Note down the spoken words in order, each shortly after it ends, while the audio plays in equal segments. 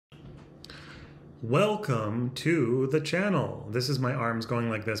Welcome to the channel. This is my arms going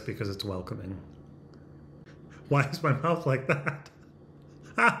like this because it's welcoming. Why is my mouth like that?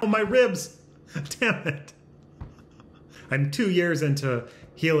 Ow, my ribs! Damn it. I'm 2 years into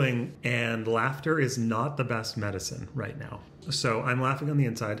healing and laughter is not the best medicine right now. So I'm laughing on the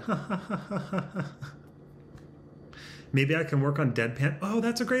inside. Maybe I can work on deadpan. Oh,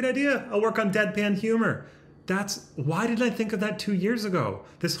 that's a great idea. I'll work on deadpan humor. Why didn't I think of that 2 years ago?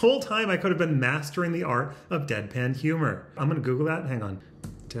 This whole time I could have been mastering the art of deadpan humor. I'm gonna Google that, hang on.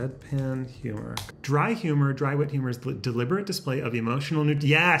 Deadpan humor. Dry wit humor is the deliberate display of emotional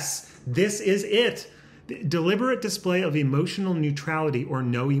yes, this is it. The deliberate display of emotional neutrality or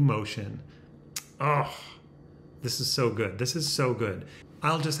no emotion. Oh, this is so good. This is so good.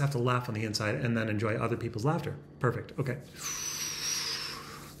 I'll just have to laugh on the inside and then enjoy other people's laughter. Perfect, okay.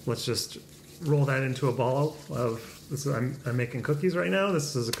 Let's just roll that into a ball of this. I'm making cookies right now.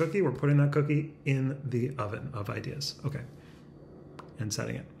 This is a cookie. We're putting that cookie in the oven of ideas. Okay. And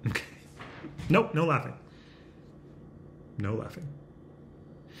setting it. Okay. Nope, no laughing. No laughing.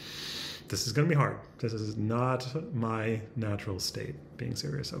 This is going to be hard. This is not my natural state, being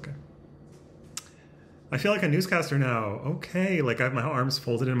serious. Okay. I feel like a newscaster now. Okay, like I have my arms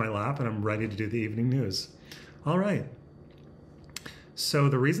folded in my lap and I'm ready to do the evening news. All right. So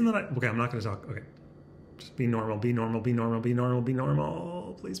the reason that okay, I'm not going to talk. Okay. Just be normal, be normal, be normal, be normal, be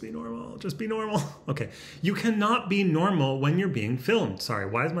normal. Please be normal. Just be normal. Okay. You cannot be normal when you're being filmed. Sorry,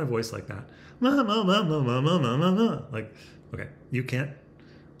 why is my voice like that? Like, okay, you can't.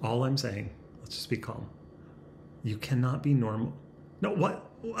 All I'm saying, let's just be calm. You cannot be normal. No,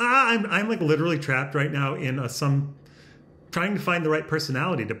 what? I'm like literally trapped right now in trying to find the right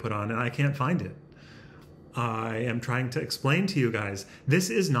personality to put on and I can't find it. I am trying to explain to you guys, this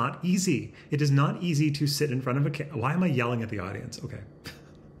is not easy. It is not easy to sit in front of a camera. Why am I yelling at the audience? Okay.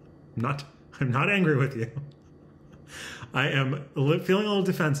 I'm not angry with you. I am feeling a little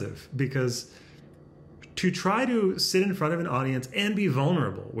defensive because to try to sit in front of an audience and be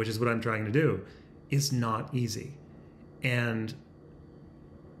vulnerable, which is what I'm trying to do, is not easy. And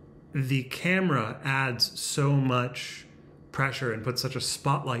the camera adds so much pressure and puts such a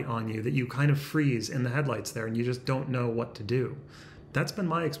spotlight on you that you kind of freeze in the headlights there and you just don't know what to do. That's been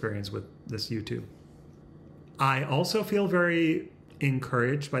my experience with this YouTube. I also feel very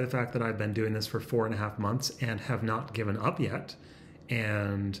encouraged by the fact that I've been doing this for 4.5 months and have not given up yet.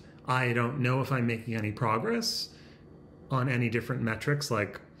 And I don't know if I'm making any progress on any different metrics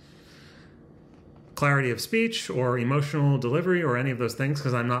like clarity of speech or emotional delivery or any of those things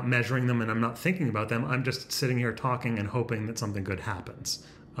because I'm not measuring them and I'm not thinking about them. I'm just sitting here talking and hoping that something good happens.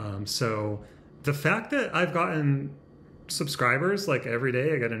 So the fact that I've gotten subscribers, like every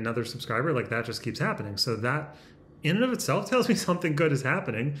day I get another subscriber, like that just keeps happening. So that in and of itself tells me something good is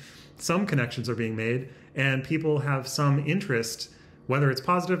happening. Some connections are being made and people have some interest, whether it's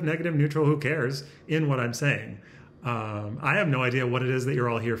positive, negative, neutral, who cares, in what I'm saying. I have no idea what it is that you're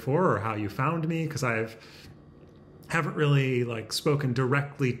all here for or how you found me because haven't really like spoken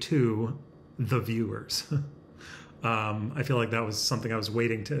directly to the viewers. I feel like that was something I was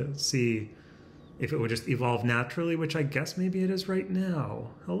waiting to see if it would just evolve naturally, which I guess maybe it is right now.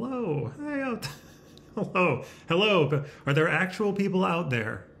 Hello. Hey, out hello. Hello. Are there actual people out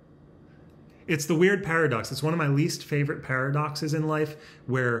there? It's the weird paradox. It's one of my least favorite paradoxes in life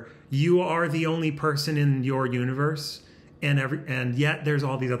where you are the only person in your universe and yet there's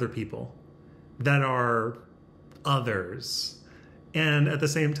all these other people that are others. And at the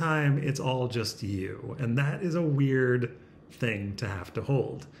same time, it's all just you. And that is a weird thing to have to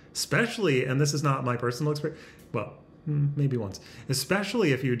hold. Especially, and this is not my personal experience, well, maybe once,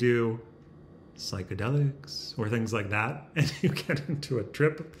 especially if you do psychedelics or things like that and you get into a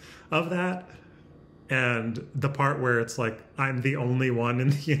trip of that. And the part where it's like, I'm the only one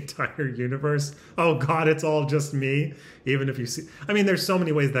in the entire universe. Oh God, it's all just me. Even if you see, I mean, there's so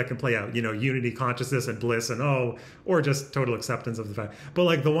many ways that can play out, you know, unity, consciousness, and bliss, and or just total acceptance of the fact. But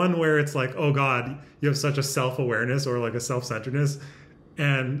like the one where it's like, oh God, you have such a self-awareness or like a self-centeredness.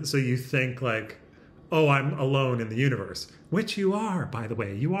 And so you think like, oh, I'm alone in the universe, which you are, by the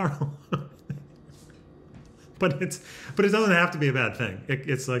way, you are alone. But it doesn't have to be a bad thing.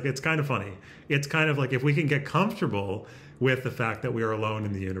 It's like, it's kind of funny. It's kind of like if we can get comfortable with the fact that we are alone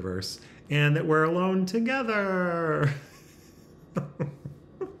in the universe and that we're alone together.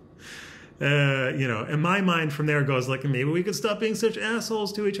 You know, and my mind from there goes like, maybe we could stop being such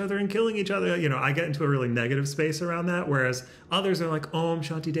assholes to each other and killing each other. You know, I get into a really negative space around that. Whereas others are like, Om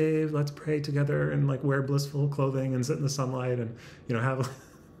Shanti Dev, let's pray together and like wear blissful clothing and sit in the sunlight and, you know, have...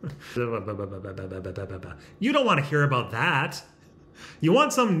 You don't want to hear about that. You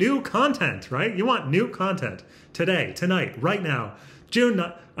want some new content, right? You want new content today, tonight, right now. June,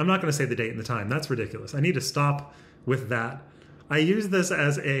 I'm not going to say the date and the time. That's ridiculous. I need to stop with that. I use this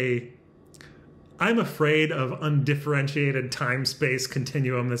as I'm afraid of undifferentiated time-space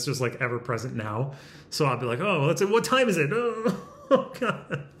continuum that's just like ever present now. So I'll be like, oh, what time is it? Oh,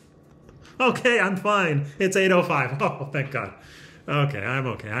 God. Okay, I'm fine. It's 8:05. Oh, thank God. Okay, I'm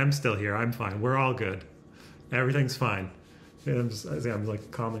okay. I'm still here. I'm fine. We're all good. Everything's fine. And I'm like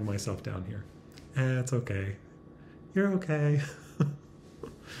calming myself down here. It's okay. You're okay.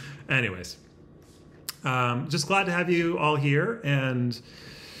 Anyways, just glad to have you all here. And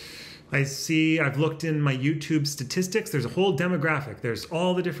I've looked in my YouTube statistics. There's a whole demographic. There's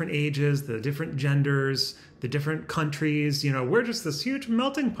all the different ages, the different genders, the different countries. You know, we're just this huge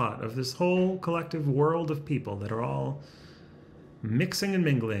melting pot of this whole collective world of people that are all mixing and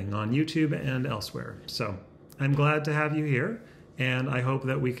mingling on YouTube and elsewhere. So I'm glad to have you here, and I hope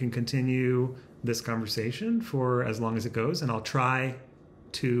that we can continue this conversation for as long as it goes, and I'll try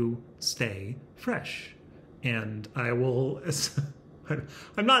to stay fresh. And I will...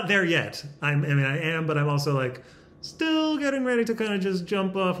 I'm not there yet. I am, but I'm also like still getting ready to kind of just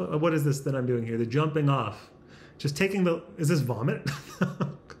jump off. What is this that I'm doing here? The jumping off. Just taking is this vomit?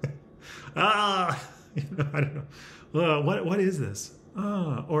 I don't know. What is this?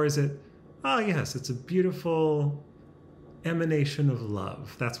 Or is it, yes, it's a beautiful emanation of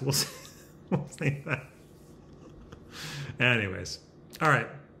love. That's, we'll say that. Anyways. All right.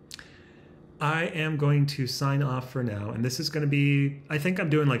 I am going to sign off for now, and this is going to be, I think I'm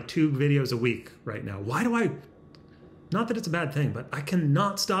doing like 2 videos a week right now. Why do not that it's a bad thing, but I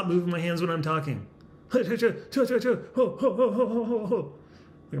cannot stop moving my hands when I'm talking. I'm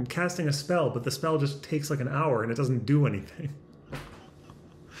casting a spell, but the spell just takes like an hour and it doesn't do anything.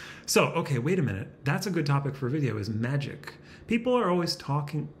 So, okay, wait a minute. That's a good topic for a video, is magic. People are always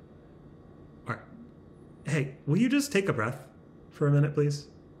talking. All right. Hey, will you just take a breath for a minute, please?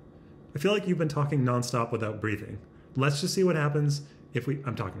 I feel like you've been talking nonstop without breathing. Let's just see what happens if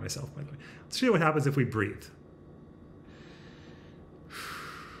I'm talking to myself, by the way. Let's see what happens if we breathe.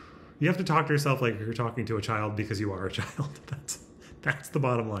 You have to talk to yourself like you're talking to a child because you are a child. That's the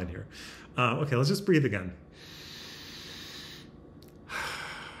bottom line here. Okay, let's just breathe again.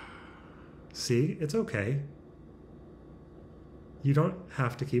 See, it's okay. You don't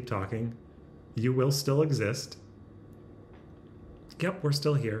have to keep talking. You will still exist. Yep, we're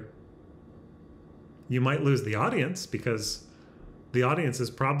still here. You might lose the audience because the audience is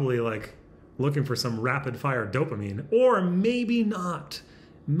probably like looking for some rapid fire dopamine, or maybe not.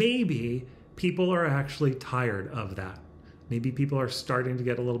 Maybe people are actually tired of that. Maybe people are starting to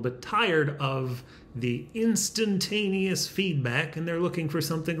get a little bit tired of the instantaneous feedback, and they're looking for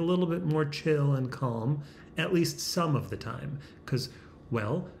something a little bit more chill and calm, at least some of the time. Because,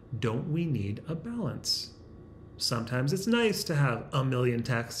 well, don't we need a balance? Sometimes it's nice to have a million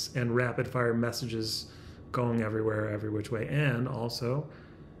texts and rapid fire messages going everywhere, every which way. And also,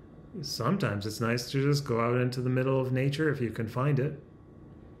 sometimes it's nice to just go out into the middle of nature if you can find it.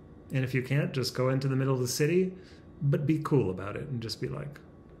 And if you can't, just go into the middle of the city, but be cool about it and just be like,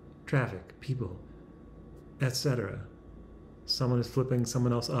 traffic, people, etc. Someone is flipping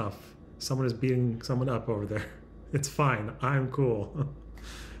someone else off. Someone is beating someone up over there. It's fine. I'm cool.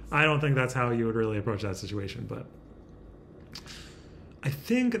 I don't think that's how you would really approach that situation, but I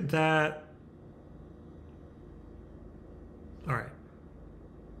think that, all right.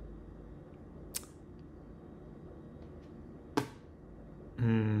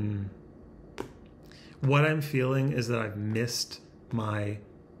 What I'm feeling is that I've missed my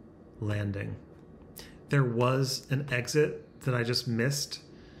landing. There was an exit that I just missed.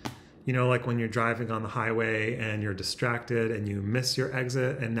 You know, like when you're driving on the highway and you're distracted and you miss your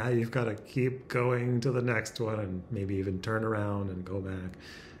exit, and now you've got to keep going to the next one and maybe even turn around and go back.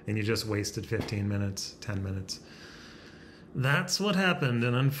 And you just wasted 15 minutes, 10 minutes. That's what happened.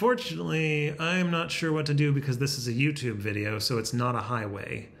 And unfortunately, I'm not sure what to do because this is a YouTube video, so it's not a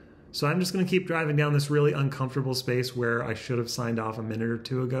highway. So I'm just going to keep driving down this really uncomfortable space where I should have signed off a minute or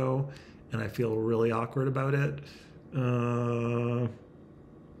 2 ago, and I feel really awkward about it.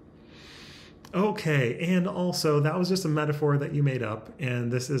 Okay, and also, that was just a metaphor that you made up,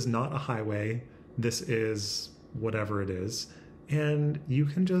 and this is not a highway. This is whatever it is. And you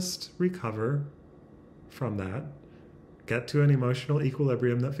can just recover from that, get to an emotional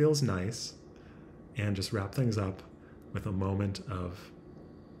equilibrium that feels nice, and just wrap things up with a moment of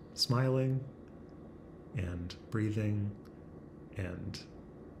smiling and breathing and